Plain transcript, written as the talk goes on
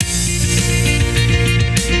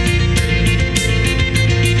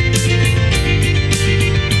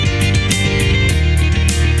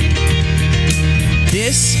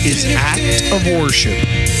of Worship,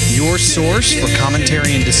 your source for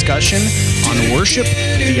commentary and discussion on worship,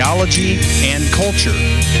 theology, and culture.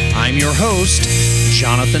 I'm your host,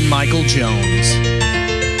 Jonathan Michael Jones.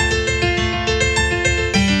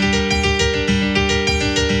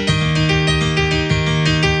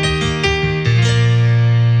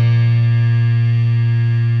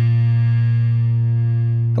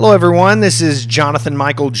 Hello everyone, this is Jonathan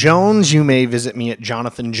Michael Jones. You may visit me at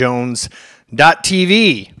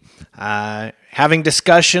jonathanjones.tv, having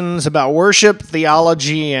discussions about worship,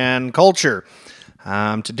 theology, and culture.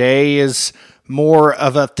 Today is more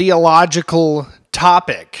of a theological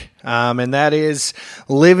topic, and that is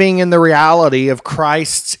living in the reality of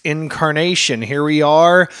Christ's incarnation. Here we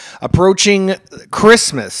are approaching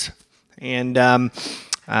Christmas, and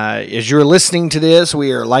as you're listening to this,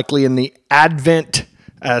 we are likely in the Advent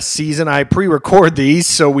season. I pre-record these,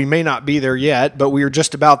 so we may not be there yet, but we are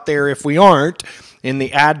just about there if we aren't in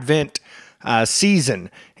the Advent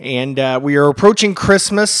season. And we are approaching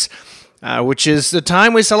Christmas, which is the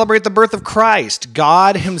time we celebrate the birth of Christ,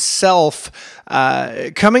 God himself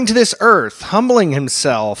coming to this earth, humbling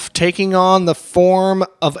himself, taking on the form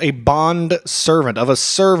of a bond servant, of a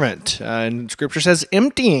servant. And Scripture says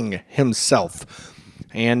emptying himself.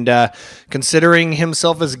 And considering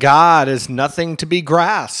himself as God as nothing to be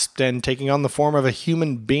grasped and taking on the form of a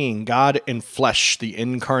human being, God in flesh, the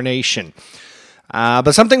Incarnation.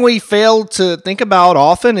 But something we fail to think about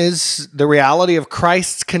often is the reality of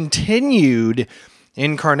Christ's continued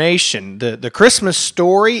incarnation. The Christmas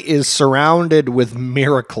story is surrounded with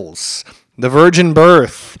miracles. The virgin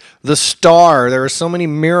birth, the star, there are so many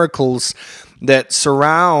miracles that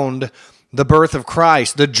surround the birth of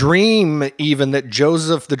Christ. The dream even that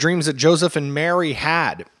the dreams that Joseph and Mary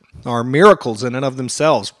had are miracles in and of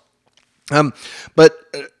themselves. But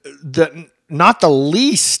not the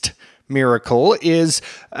least miracle is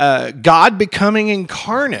God becoming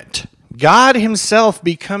incarnate. God himself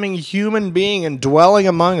becoming human being and dwelling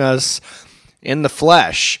among us in the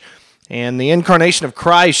flesh. And the incarnation of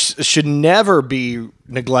Christ should never be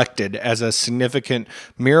neglected as a significant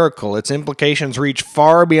miracle. Its implications reach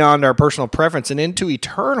far beyond our personal preference and into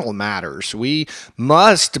eternal matters. We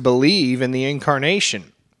must believe in the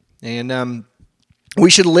incarnation. And we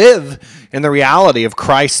should live in the reality of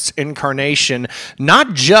Christ's incarnation,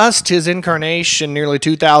 not just his incarnation nearly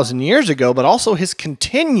 2,000 years ago, but also his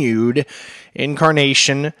continued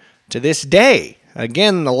incarnation to this day.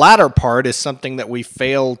 Again, the latter part is something that we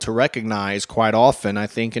fail to recognize quite often, I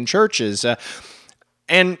think, in churches.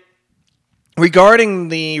 And regarding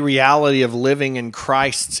the reality of living in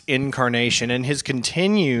Christ's incarnation and his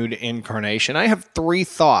continued incarnation, I have three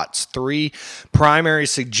thoughts, three primary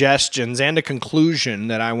suggestions, and a conclusion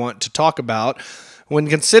that I want to talk about when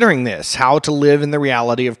considering this, how to live in the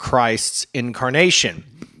reality of Christ's incarnation.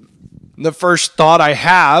 The first thought I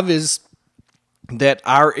have is that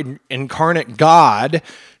our incarnate God,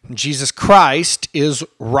 Jesus Christ, is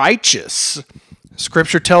righteous.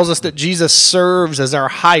 Scripture tells us that Jesus serves as our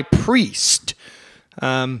high priest.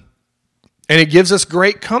 And it gives us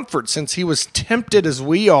great comfort since he was tempted as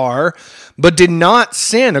we are, but did not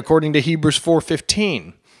sin, according to Hebrews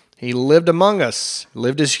 4:15. He lived among us,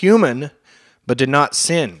 lived as human, but did not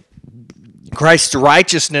sin. Christ's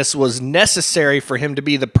righteousness was necessary for him to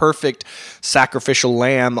be the perfect sacrificial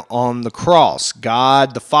lamb on the cross.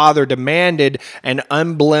 God the Father demanded an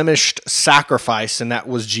unblemished sacrifice, and that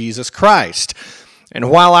was Jesus Christ. And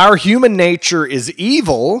while our human nature is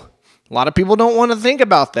evil, a lot of people don't want to think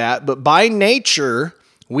about that, but by nature,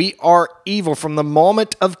 we are evil from the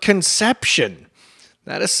moment of conception.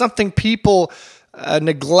 That is something people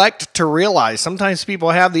neglect to realize. Sometimes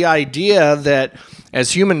people have the idea that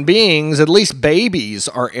as human beings, at least babies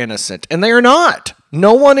are innocent, and they are not.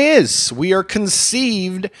 No one is. We are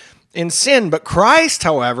conceived in sin, but Christ,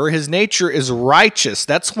 however, his nature is righteous.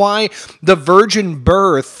 That's why the virgin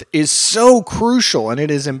birth is so crucial, and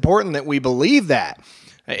it is important that we believe that.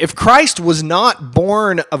 If Christ was not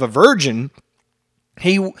born of a virgin,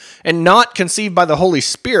 and not conceived by the Holy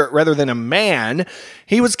Spirit rather than a man,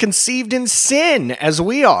 he was conceived in sin as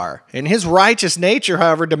we are. And his righteous nature,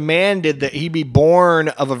 however, demanded that he be born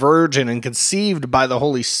of a virgin and conceived by the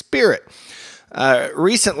Holy Spirit.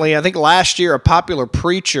 Recently, I think last year, a popular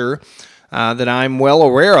preacher that I'm well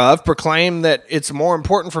aware of proclaimed that it's more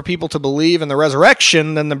important for people to believe in the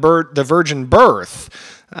resurrection than the virgin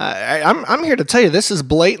birth. I'm here to tell you this is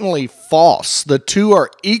blatantly false. The two are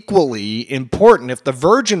equally important. If the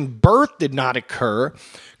virgin birth did not occur,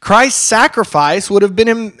 Christ's sacrifice would have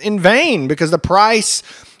been in vain because the price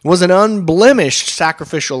was an unblemished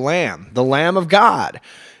sacrificial lamb, the Lamb of God.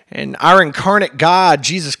 And our incarnate God,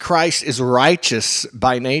 Jesus Christ, is righteous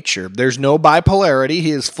by nature. There's no bipolarity.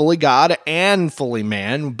 He is fully God and fully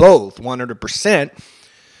man, both 100%,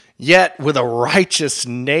 yet with a righteous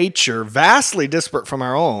nature vastly disparate from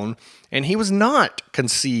our own. And he was not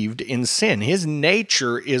conceived in sin. His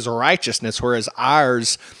nature is righteousness, whereas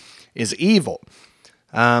ours is evil.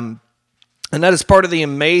 And that is part of the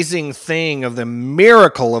amazing thing of the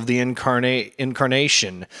miracle of the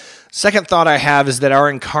incarnation. Second thought I have is that our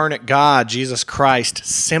incarnate God, Jesus Christ,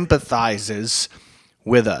 sympathizes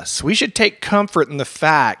with us. We should take comfort in the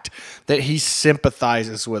fact that he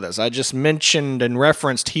sympathizes with us. I just mentioned and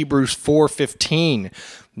referenced Hebrews 4:15,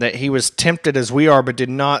 that he was tempted as we are but did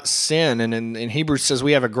not sin. And in Hebrews says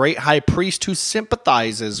we have a great high priest who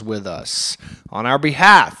sympathizes with us on our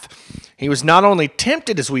behalf. He was not only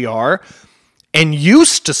tempted as we are, and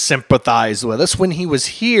used to sympathize with us when he was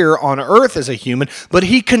here on earth as a human, but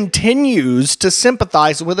he continues to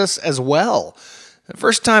sympathize with us as well. The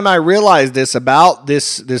first time I realized this about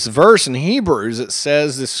this verse in Hebrews, it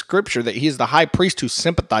says this scripture that he is the high priest who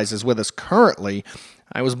sympathizes with us currently,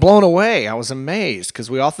 I was blown away. I was amazed, because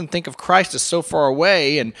we often think of Christ as so far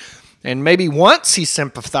away, and maybe once he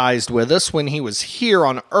sympathized with us when he was here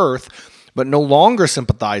on earth, but no longer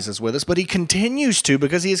sympathizes with us, but he continues to,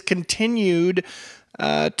 because he has continued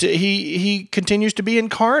he continues to be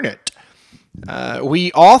incarnate.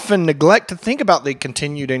 We often neglect to think about the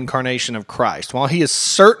continued incarnation of Christ. While he is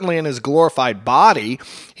certainly in his glorified body,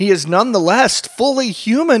 he is nonetheless fully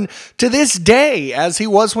human to this day, as he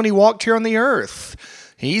was when he walked here on the earth.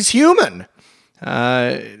 He's human.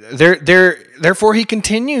 Therefore, he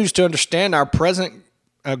continues to understand our present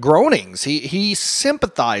groanings. He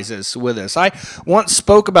sympathizes with us. I once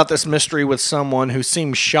spoke about this mystery with someone who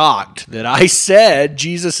seemed shocked that I said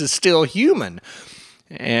Jesus is still human.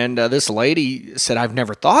 And this lady said, I've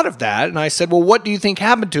never thought of that. And I said, well, what do you think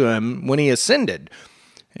happened to him when he ascended?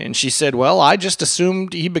 And she said, well, I just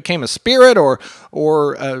assumed he became a spirit or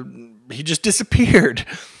he just disappeared.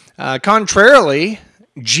 Contrarily,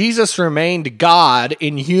 Jesus remained God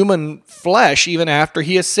in human flesh even after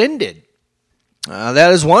he ascended.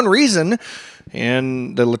 That is one reason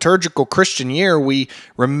in the liturgical Christian year we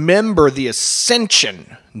remember the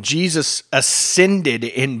ascension. Jesus ascended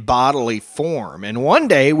in bodily form. And one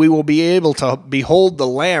day we will be able to behold the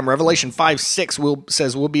Lamb. Revelation 5:6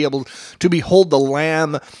 says we'll be able to behold the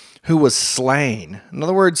Lamb who was slain. In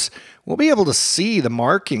other words, we'll be able to see the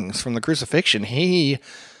markings from the crucifixion. He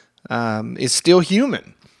is still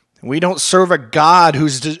human. We don't serve a God who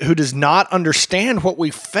does not understand what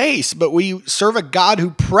we face, but we serve a God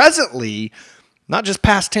who presently, not just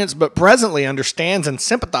past tense, but presently understands and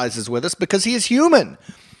sympathizes with us because he is human.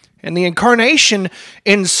 And the incarnation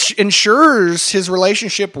ensures his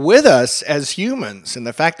relationship with us as humans, and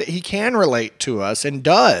the fact that he can relate to us and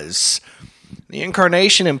does. The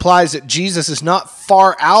incarnation implies that Jesus is not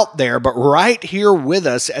far out there, but right here with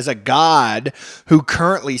us as a God who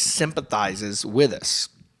currently sympathizes with us.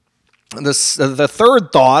 The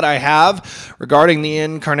third thought I have regarding the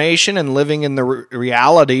incarnation and living in the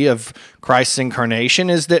reality of Christ's incarnation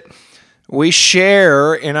is that we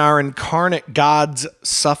share in our incarnate God's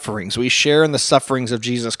sufferings. We share in the sufferings of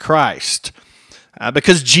Jesus Christ.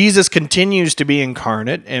 Because Jesus continues to be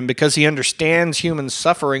incarnate and because he understands human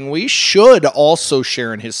suffering, we should also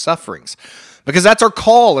share in his sufferings. Because that's our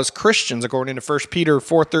call as Christians, according to 1 Peter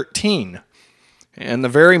 4:13, and the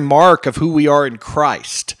very mark of who we are in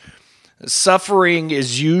Christ. Suffering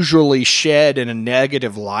is usually shed in a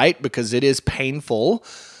negative light because it is painful.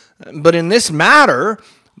 But in this matter,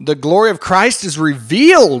 the glory of Christ is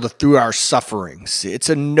revealed through our sufferings. It's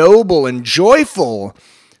a noble and joyful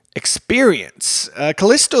experience.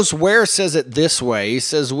 Callistos Ware says it this way. He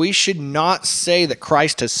says, we should not say that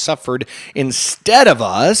Christ has suffered instead of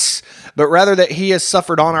us, but rather that he has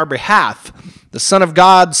suffered on our behalf. The Son of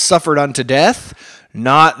God suffered unto death,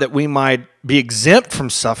 not that we might be exempt from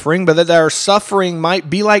suffering, but that our suffering might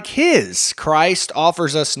be like his. Christ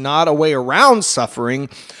offers us not a way around suffering,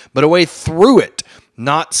 but a way through it.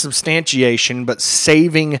 Not substantiation, but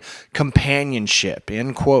saving companionship.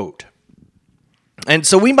 End quote. And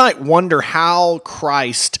so we might wonder how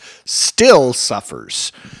Christ still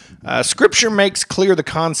suffers. Scripture makes clear the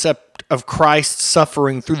concept of Christ's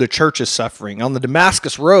suffering through the church's suffering. On the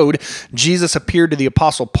Damascus Road, Jesus appeared to the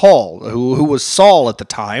Apostle Paul, who was Saul at the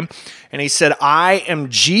time, and he said, I am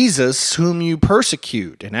Jesus whom you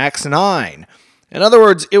persecute, in Acts 9. In other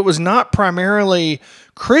words, it was not primarily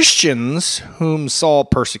Christians whom Saul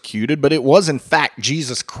persecuted, but it was in fact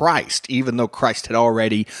Jesus Christ, even though Christ had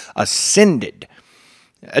already ascended.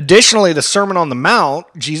 Additionally, the Sermon on the Mount,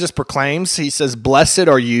 Jesus proclaims, he says, "Blessed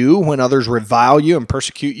are you when others revile you and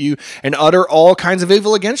persecute you and utter all kinds of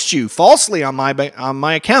evil against you, falsely on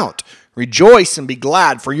my account. Rejoice and be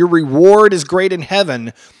glad, for your reward is great in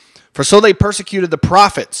heaven, for so they persecuted the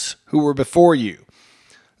prophets who were before you."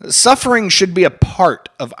 Suffering should be a part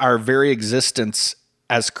of our very existence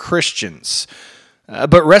as Christians.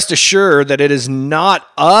 But rest assured that it is not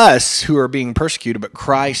us who are being persecuted, but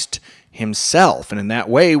Christ himself. And in that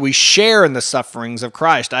way, we share in the sufferings of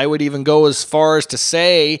Christ. I would even go as far as to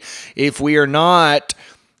say, if we are not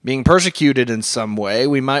being persecuted in some way,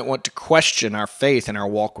 we might want to question our faith and our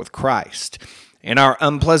walk with Christ. In our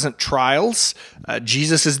unpleasant trials,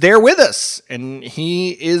 Jesus is there with us, and he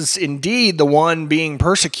is indeed the one being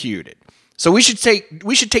persecuted. So we should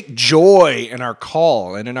take joy in our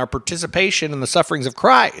call and in our participation in the sufferings of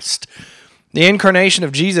Christ. The incarnation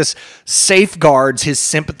of Jesus safeguards his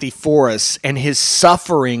sympathy for us and his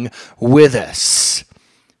suffering with us.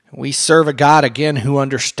 We serve a God, again, who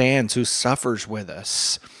understands, who suffers with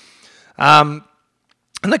us. And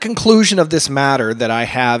the conclusion of this matter that I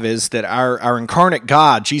have is that our incarnate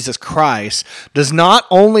God, Jesus Christ, does not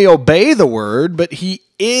only obey the Word, but he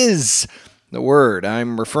is the Word.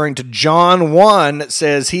 I'm referring to John 1 that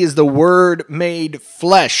says he is the Word made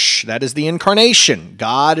flesh. That is the incarnation.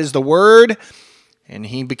 God is the Word, and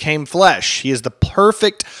he became flesh. He is the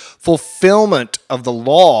perfect fulfillment of the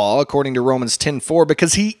law, according to Romans 10:4,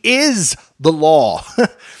 because he is the law.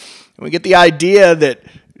 We get the idea that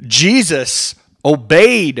Jesus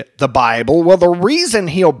obeyed the Bible. Well, the reason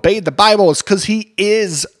he obeyed the Bible is because he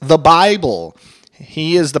is the Bible.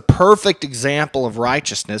 He is the perfect example of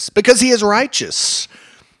righteousness because he is righteous.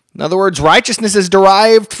 In other words, righteousness is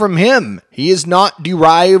derived from him. He is not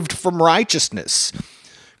derived from righteousness.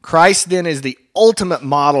 Christ then is the ultimate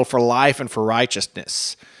model for life and for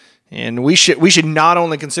righteousness. And we should not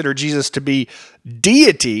only consider Jesus to be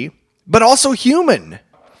deity, but also human.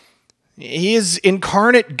 He is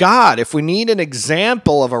incarnate God. If we need an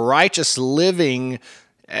example of a righteous living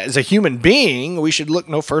as a human being, we should look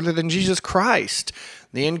no further than Jesus Christ.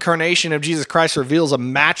 The incarnation of Jesus Christ reveals a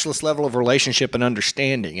matchless level of relationship and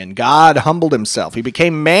understanding. And God humbled himself. He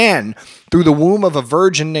became man through the womb of a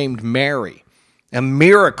virgin named Mary. A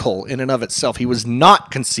miracle in and of itself. He was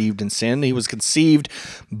not conceived in sin. He was conceived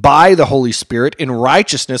by the Holy Spirit in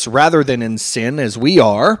righteousness rather than in sin as we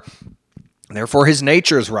are. Therefore, his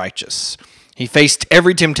nature is righteous. He faced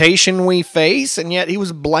every temptation we face, and yet he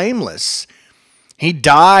was blameless. He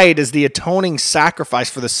died as the atoning sacrifice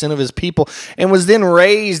for the sin of his people and was then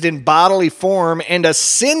raised in bodily form and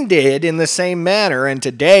ascended in the same manner, and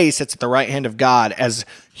today sits at the right hand of God as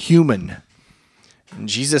human. And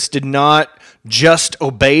Jesus did not just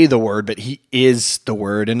obey the Word, but he is the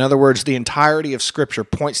Word. In other words, the entirety of Scripture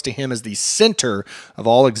points to him as the center of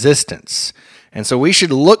all existence. And so we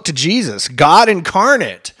should look to Jesus, God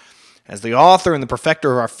incarnate, as the author and the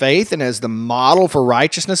perfecter of our faith and as the model for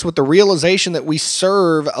righteousness, with the realization that we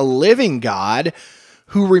serve a living God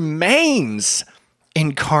who remains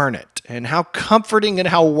incarnate. And how comforting and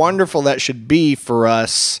how wonderful that should be for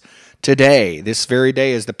us today, this very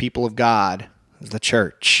day, as the people of God, as the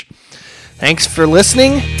church. Thanks for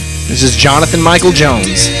listening. This is Jonathan Michael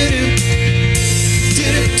Jones.